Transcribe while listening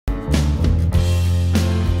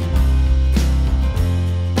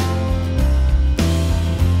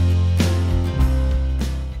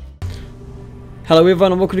Hello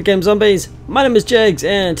everyone and welcome to Game Zombies. My name is Jags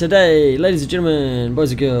and today, ladies and gentlemen,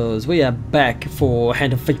 boys and girls, we are back for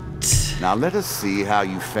Hand of Fate. Now let us see how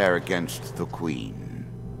you fare against the Queen.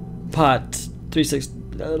 Part 36,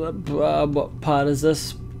 what part is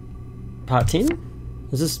this? Part 10?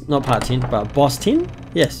 Is this not part 10, but boss 10?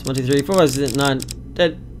 Yes, 1, 2, 3, 4, 5, 6, 9,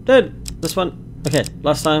 dead, this one. Okay,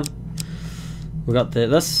 last time we got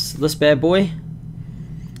this bad boy.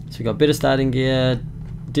 So we got better starting gear,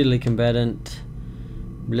 deadly combatant,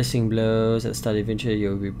 blessing blows. At the start of the adventure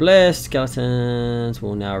you'll be blessed. Skeletons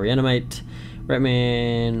will now reanimate.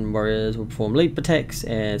 Ratman warriors will perform leap attacks,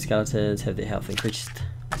 and skeletons have their health increased,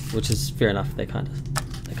 which is fair enough. They kind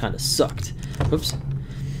of sucked. Whoops.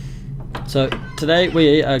 So today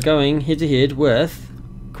we are going head to head with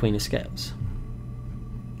Queen of Scales.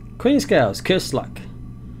 Queen of Scales, cursed luck.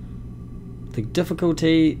 The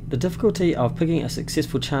difficulty of picking a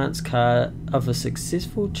successful chance card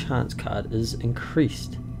is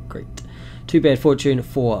increased. Great. Too bad fortune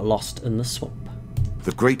for lost in the swamp.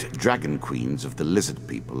 The great dragon queens of the lizard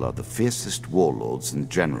people are the fiercest warlords and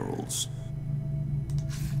generals.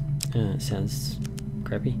 Sounds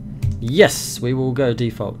crappy. Yes, we will go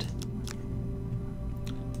default.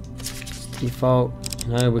 Default.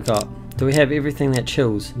 No, we got. Do we have everything that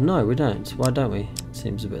chills? No, we don't. Why don't we?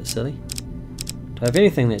 Seems a bit silly. Do I have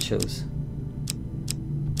anything that chills?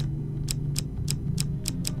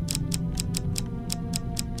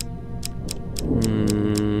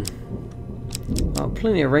 Oh,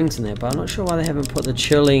 plenty of rings in there, but I'm not sure why they haven't put the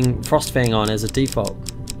chilling Frostfang on as a default.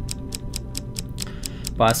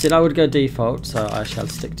 But I said I would go default, so I shall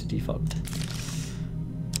stick to default.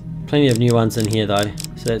 Plenty of new ones in here though,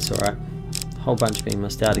 so that's alright. A whole bunch being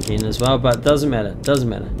missed out again as well, but doesn't matter, doesn't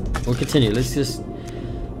matter. We'll continue. Let's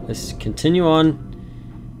continue on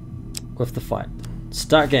with the fight.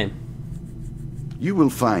 Start game. You will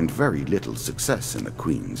find very little success in the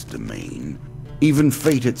Queen's domain. Even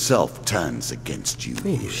fate itself turns against you.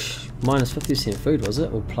 Minus 50% food, was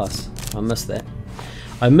it? Or plus? I missed that.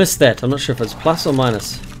 I missed that. I'm not sure if it's plus or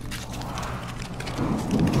minus.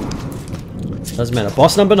 Doesn't matter.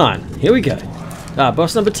 Boss number 9. Here we go.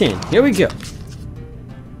 Boss number 10. Here we go.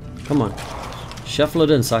 Come on. Shuffle it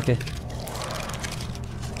in, sucker.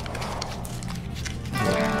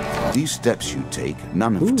 These steps you take,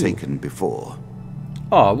 none have taken before.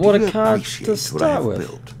 Oh, what a card to start with.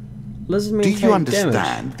 Built? Lizard Do you understand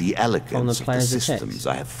damage the elegance the of the player's systems attacks.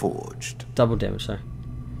 I have forged? Double damage, sorry.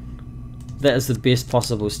 That is the best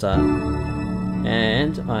possible start.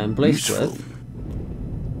 And I am blessed with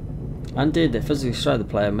undead that physically strike the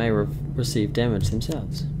player may receive damage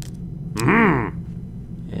themselves.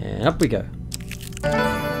 And up we go.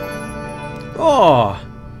 Oh!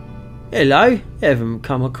 Hello, haven't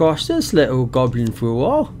come across this little goblin for a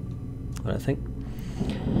while. I don't think.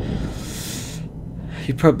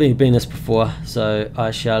 You've probably been this before, so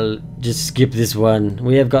I shall just skip this one.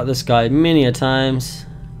 We have got this guy many a times.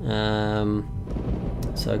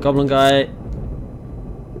 So goblin guy.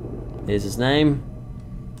 There's his name.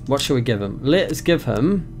 What shall we give him? Let's give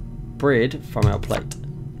him bread from our plate.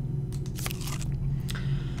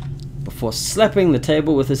 Before slapping the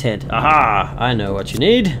table with his head. Aha! I know what you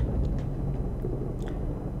need.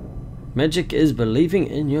 Magic is believing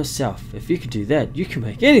in yourself. If you can do that, you can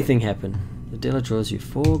make anything happen. The dealer draws you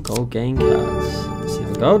 4 gold gain cards.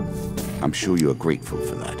 7 gold. I'm sure you are grateful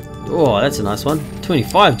for that. Oh, that's a nice one.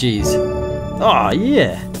 25 G's. Oh,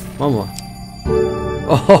 yeah. One more.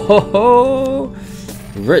 Oh, ho, ho.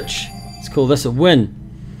 Rich. Let's call this a win.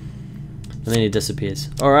 And then he disappears.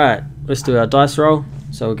 Alright, let's do our dice roll.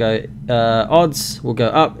 So we'll go odds. We'll go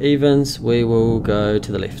up. Evens. We will go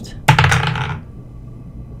to the left.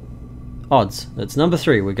 Odds. That's number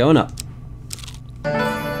 3. We're going up.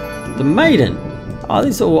 The Maiden. Oh,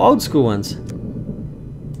 these are all old school ones.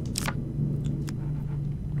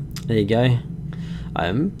 There you go. I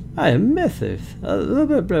am Method. Blah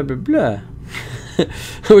blah blah blah blah.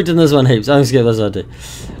 We did this one heaps. I'm just gonna give this one too.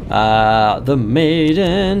 The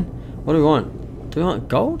Maiden. What do we want? Do we want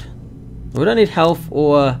gold? We don't need health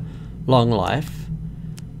or long life.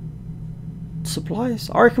 Supplies.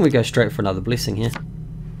 I reckon we go straight for another blessing here.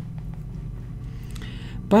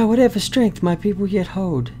 By whatever strength my people yet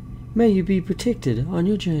hold, may you be protected on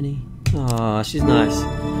your journey. Ah, she's nice.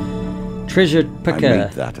 Treasured picker. I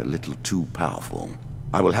made that a little too powerful.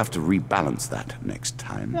 I will have to rebalance that next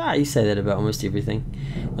time. Ah, you say that about almost everything.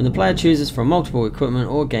 When the player chooses from multiple equipment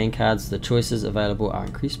or gain cards, the choices available are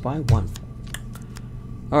increased by 1.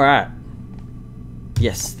 Alright.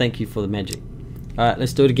 Yes, thank you for the magic. Alright,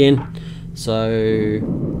 let's do it again. So,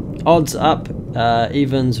 odds up,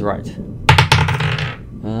 evens right.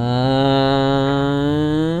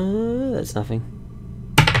 That's nothing.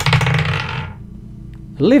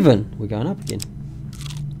 11. We're going up again.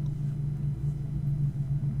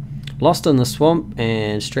 Lost in the Swamp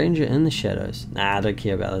and Stranger in the Shadows. Nah, I don't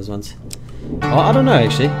care about those ones. Oh, I don't know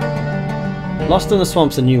actually. Lost in the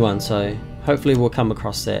Swamp's a new one, so hopefully we'll come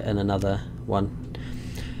across that in another one.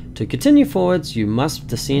 To continue forwards, you must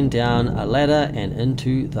descend down a ladder and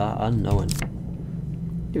into the unknown.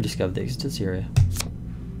 You've discovered the exit to this area.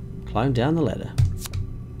 Climb down the ladder.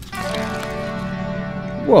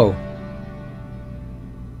 Whoa.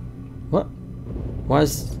 What? Why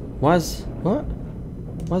is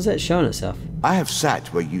that showing itself? I have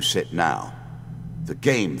sat where you sit now. The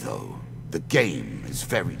game, though, the game is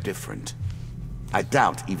very different. I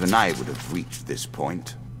doubt even I would have reached this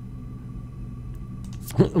point.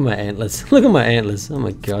 Look at my antlers. Look at my antlers. Oh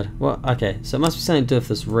my god. What? Okay, so it must be something to do with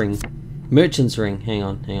this ring. Merchant's ring. Hang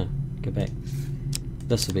on. Go back.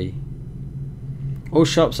 This will be. All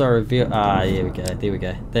shops are revealed. Ah, there we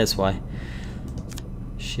go. That's why.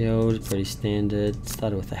 Shield, pretty standard.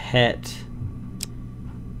 Started with a hat.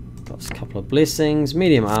 Got a couple of blessings.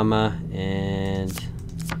 Medium armor. And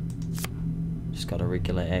just got a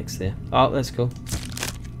regular axe there. Oh, that's cool.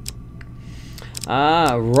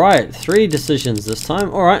 Right, 3 decisions this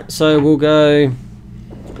time. Alright, so we'll go.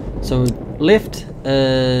 So left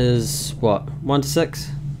is what? 1 to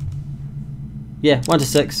 6? Yeah, 1 to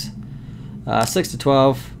 6. 6 to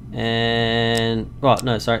 12. And. Well,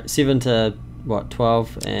 no, sorry. 7 to what?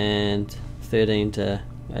 12. And 13 to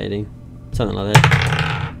 18. Something like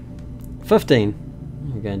that.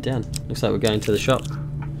 15. We're going down. Looks like we're going to the shop.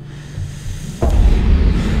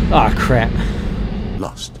 Ah, crap.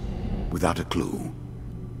 Lost. Without a clue.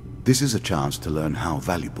 This is a chance to learn how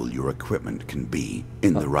valuable your equipment can be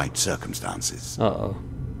in the right circumstances. Uh-oh.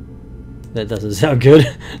 That doesn't sound good.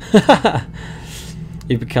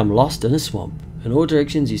 You become lost in a swamp. In all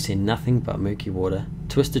directions you see nothing but murky water,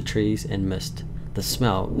 twisted trees and mist. The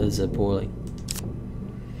smell is appalling.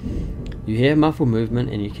 You hear muffled movement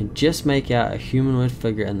and you can just make out a humanoid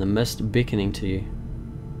figure in the mist beckoning to you.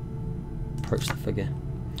 Approach the figure.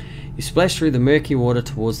 You splash through the murky water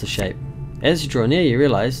towards the shape. As you draw near, you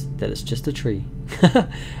realize that it's just a tree.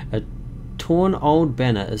 A torn old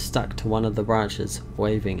banner is stuck to one of the branches,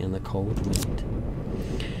 waving in the cold wind.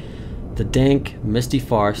 The dank, misty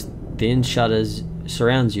forest then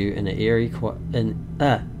surrounds you in an eerie oh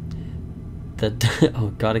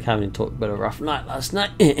god, I can't even talk about a rough night last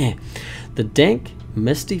night. The dank,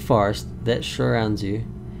 misty forest that surrounds you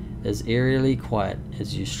is eerily quiet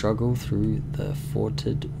as you struggle through the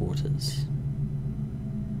forded waters.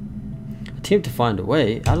 Attempt to find a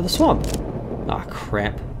way out of the swamp. Ah,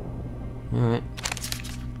 crap. Alright.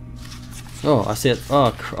 Oh, I see it.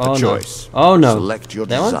 Oh, oh no. Choice. Oh no. Select your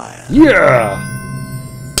that desire. One? Yeah!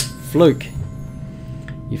 Fluke.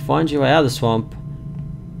 You find your way out of the swamp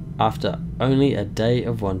after only a day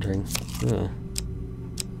of wandering. Ugh.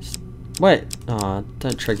 Wait. Oh,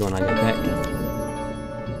 don't trigger when I go back.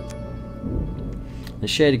 The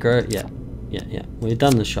shady grow. Yeah. We've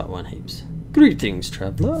done the shot one heaps. Greetings,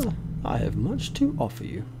 traveller. I have much to offer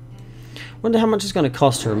you. Wonder how much it's going to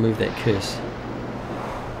cost to remove that curse.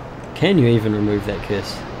 Can you even remove that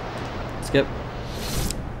curse? Skip.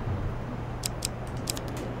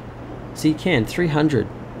 So you can. 300.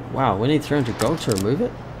 Wow, we need 300 gold to remove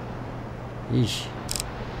it? Yeesh.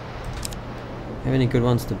 Have any good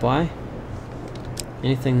ones to buy?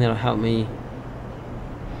 Anything that'll help me?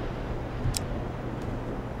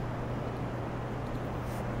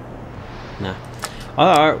 Nah.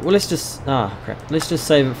 Alright, well let's just crap. Let's just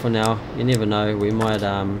save it for now. You never know. We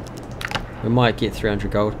might get 300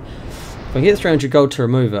 gold. If I get 300 gold to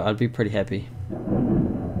remove it, I'd be pretty happy.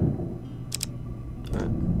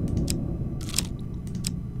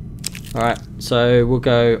 Alright, so we'll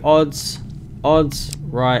go odds,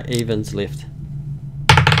 right, evens, left.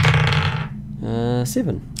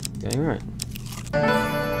 7. Going right.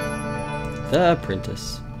 The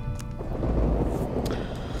Apprentice.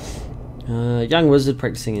 Young wizard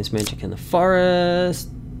practicing his magic in the forest.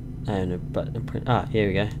 Here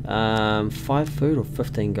we go. 5 food or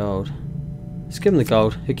 15 gold. Let's give him the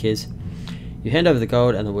gold. Who cares? You hand over the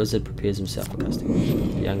gold and the wizard prepares himself for casting.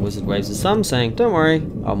 The young wizard waves his thumb, saying, "Don't worry,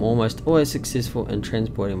 I'm almost always successful in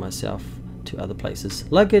transporting myself to other places.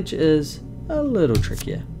 Luggage is a little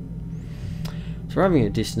trickier." So arriving at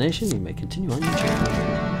your destination, you may continue on your journey.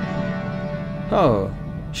 Oh,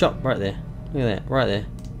 shop right there. Look at that, right there.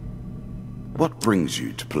 What brings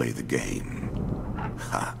you to play the game?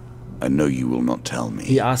 Ha! I know you will not tell me.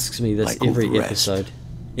 He asks me this Like all every the rest, episode.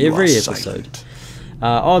 you Every are episode. silent.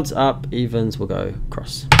 Odds up, evens will go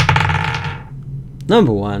cross.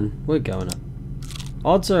 Number 1, we're going up.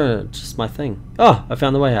 Odds are just my thing. Oh, I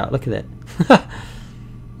found the way out. Look at that.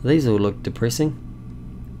 These all look depressing.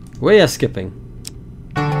 We are skipping.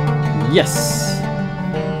 Yes!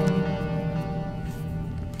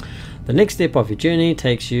 The next step of your journey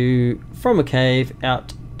takes you from a cave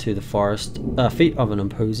out to the forest, feet of an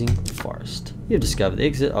imposing forest. You've discovered the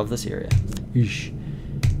exit of this area. Eesh.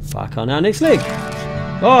 Back on our next leg.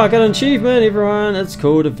 Oh, I got an achievement, everyone. It's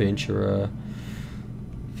called Adventurer.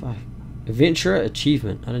 Adventurer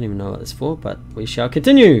achievement. I don't even know what it's for, but we shall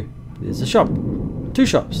continue. There's a shop. 2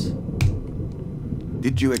 shops.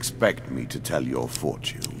 Did you expect me to tell your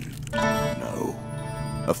fortune? No.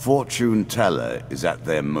 A fortune teller is at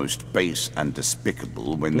their most base and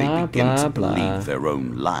despicable when they begin to believe their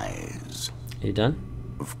own lies. Are you done?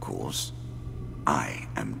 Of course. I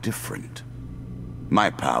am different.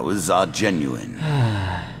 My powers are genuine.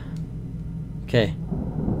 Okay.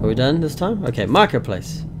 Are we done this time? Okay,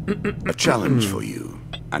 marketplace. A challenge for you,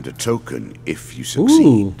 and a token if you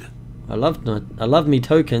succeed. Ooh. I love me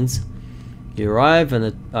tokens. You arrive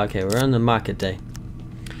and okay, we're on the market day.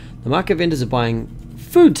 The market vendors are buying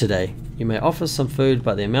food today. You may offer some food,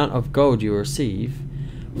 but the amount of gold you receive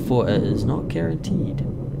for it is not guaranteed.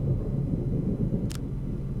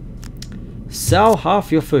 Sell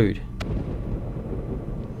half your food.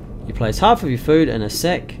 You place half of your food in a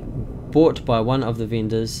sack bought by one of the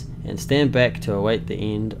vendors and stand back to await the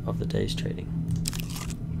end of the day's trading.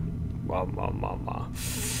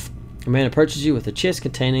 A man approaches you with a chest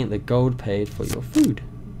containing the gold paid for your food.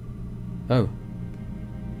 Oh.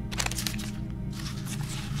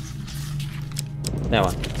 That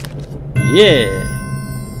one. Yeah!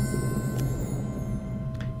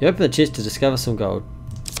 You open the chest to discover some gold.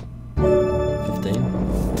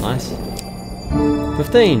 15. Nice.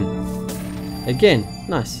 15! Again.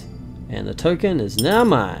 Nice. And the token is now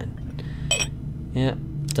mine. Yeah.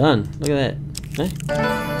 Done. Look at that. Okay.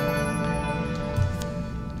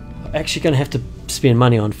 Actually going to have to spend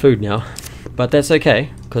money on food now, but that's okay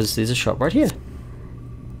because there's a shop right here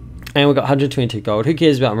and we've got 122 gold. Who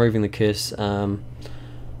cares about removing the curse?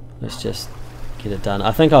 Let's just get it done.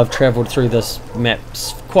 I think I've traveled through this map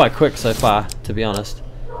quite quick so far, to be honest.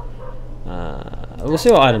 We'll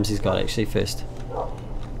see what items he's got actually first.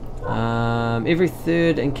 Every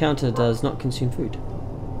third encounter does not consume food.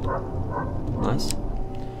 Nice.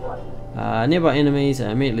 Nearby enemies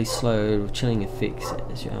are immediately slowed with chilling effects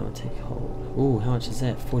as your armor take hold. Ooh, how much is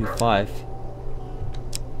that? 45.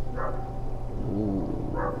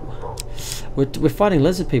 Ooh. We're fighting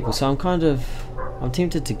lizard people, so I'm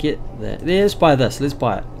tempted to get that. Let's buy this. Let's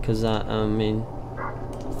buy it, because I mean,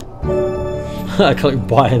 I clicked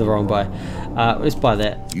buy the wrong buy. Let's buy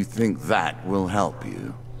that. You think that will help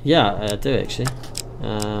you? Yeah, I do actually.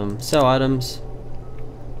 Sell items.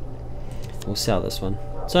 We'll sell this one.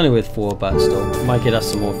 It's only worth 4, but still might get us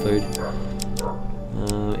some more food.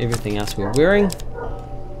 Everything else we're wearing.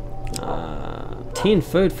 10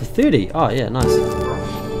 food for 30. Oh yeah, nice.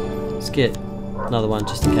 Let's get another one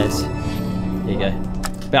just in case. There you go.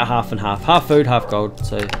 About half and half. Half food, half gold.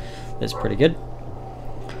 So that's pretty good.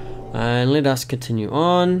 And let us continue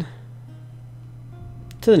on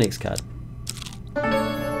to the next card.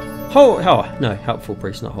 No, helpful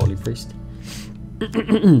priest, not holy priest.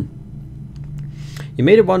 You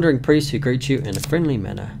meet a wandering priest who greets you in a friendly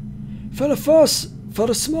manner. For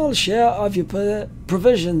a small share of your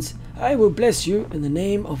provisions, I will bless you in the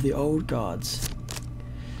name of the old gods.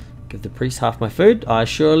 Give the priest half my food. I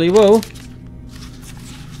surely will.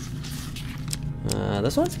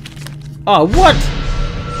 This one? Oh, what?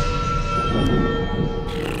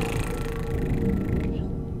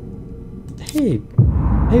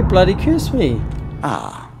 He bloody cursed me.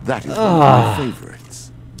 Ah, that is one of my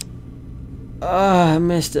favorites. I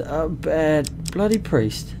messed it up bad. Bloody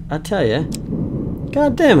priest. I tell ya.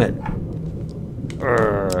 God damn it.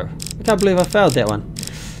 I can't believe I failed that one.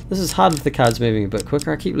 This is hard with the cards moving a bit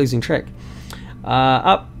quicker. I keep losing track.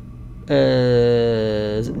 Up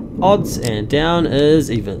is odds and down is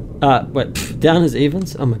even. Down is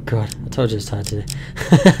evens? Oh my god. I told you it's hard today.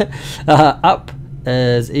 Up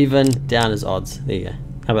is even, down is odds. There you go.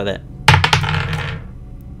 How about that?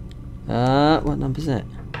 What number is that?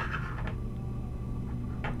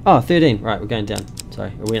 Oh, 13. Right, we're going down. Sorry,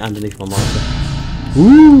 it went underneath my monitor.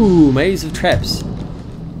 Ooh, maze of traps.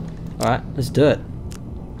 Alright, let's do it.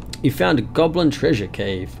 You found a goblin treasure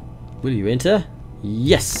cave. Will you enter?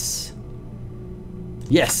 Yes.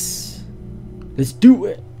 Yes. Let's do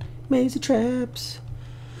it. Maze of traps.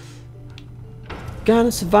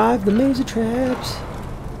 Gonna survive the maze of traps.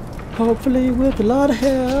 Hopefully with a lot of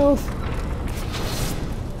health.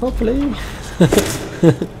 Hopefully.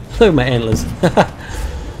 Look at my antlers.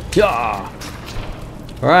 Yeah.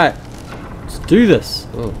 Alright. Let's do this.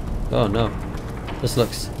 Oh no. This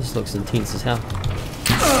looks intense as hell.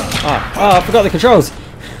 Oh, I forgot the controls.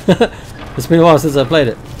 It's been a while since I played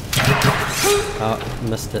it. Oh,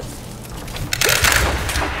 missed it.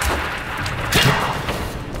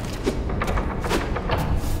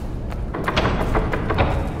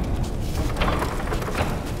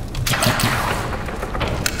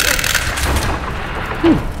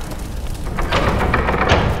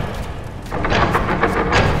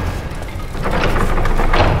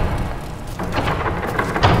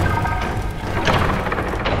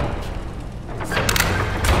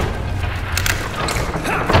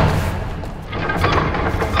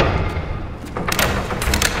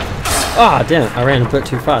 Ah, damn it, I ran a bit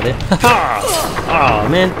too far there. Oh,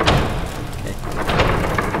 man.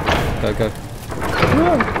 Okay. Go.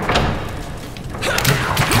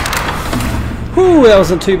 Whew, that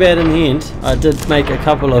wasn't too bad in the end. I did make a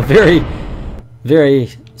couple of very,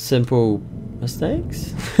 very simple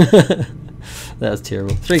mistakes. That was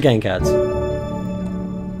terrible. 3 game cards.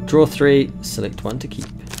 Draw 3, select 1 to keep.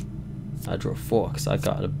 I draw 4 because I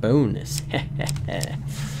got a bonus.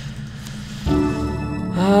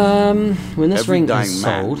 When this ring is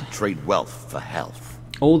sold, trade wealth for health.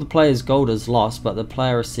 All the player's gold is lost, but the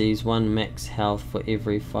player receives 1 max health for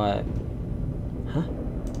every 5. Huh?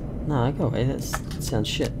 No, go away. That sounds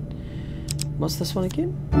shit. What's this one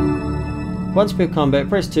again? Once per combat,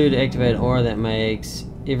 press 2 to activate an aura that makes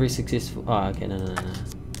every successful. Oh, okay, no.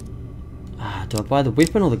 Ah, do I buy the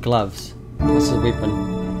weapon or the gloves? What's the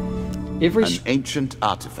weapon? Every an ancient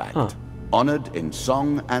artifact, honored in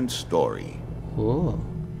song and story. Whoa.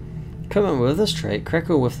 Equipment with this trait,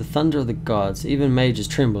 crackle with the thunder of the gods. Even mages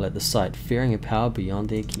tremble at the sight, fearing a power beyond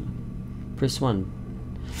their ken. Press 1.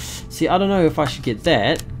 See, I don't know if I should get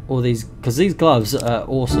that or these, because these gloves are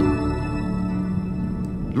awesome.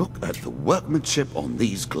 Look at the workmanship on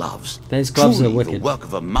these gloves. These gloves Truly are wicked. The work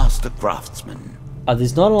of a master craftsman.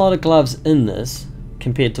 There's not a lot of gloves in this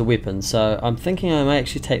compared to weapons, so I'm thinking I may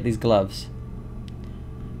actually take these gloves.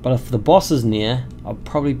 But if the boss is near, I'll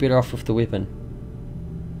probably better off with the weapon.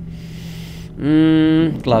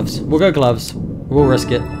 Gloves. We'll go gloves. We'll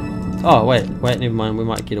risk it. Oh, wait, never mind. We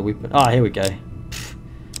might get a weapon. Ah, here we go.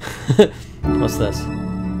 What's this?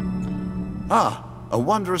 Ah, a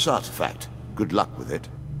wondrous artifact. Good luck with it.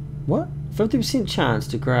 What? 50% chance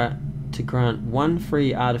to grant 1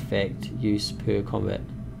 free artifact use per combat.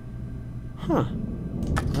 Huh.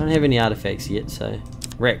 I don't have any artifacts yet, so...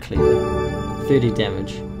 Rat Cleaver. 30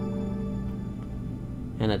 damage.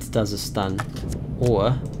 And it does a stun.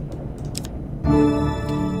 Or...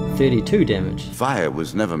 32 damage. Fire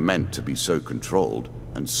was never meant to be so controlled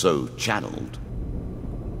and so channeled.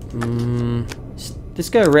 Let's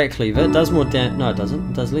go Rat Cleaver. It does more damage. No, it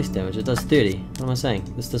doesn't. It does less damage. It does 30. What am I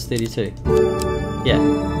saying? This does 32.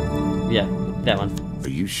 Yeah, that one. Are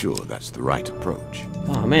you sure that's the right approach?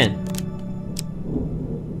 Oh, man.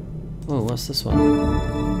 Oh, what's this one?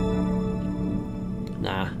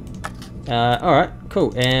 Nah. Alright,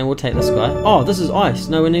 cool. And we'll take this guy. Oh, this is ice.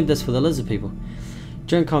 No, we need this for the lizard people.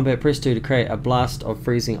 During combat, press 2 to create a blast of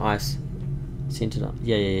freezing ice. Centered up.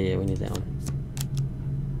 Yeah, we need that one.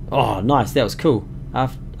 Oh, nice. That was cool.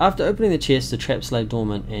 After opening the chest, the traps lay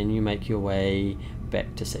dormant and you make your way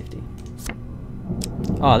back to safety.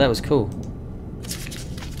 Oh, that was cool.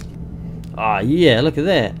 Oh, yeah, look at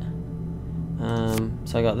that.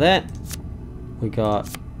 So I got that. We got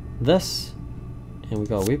this. And we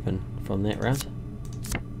got a weapon from that round.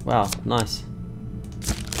 Wow, nice.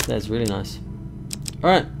 That's really nice.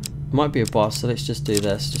 Alright, might be a boss, so let's just do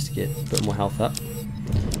this just to get a bit more health up.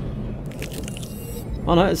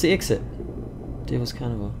 Oh no, it's the exit. Devil's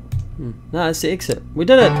Carnival. No, it's the exit. We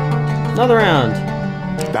did it! Another round!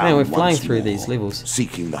 Man, we're flying through these levels.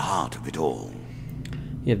 Seeking the heart of it all.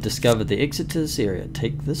 You have discovered the exit to this area.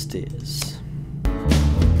 Take the stairs.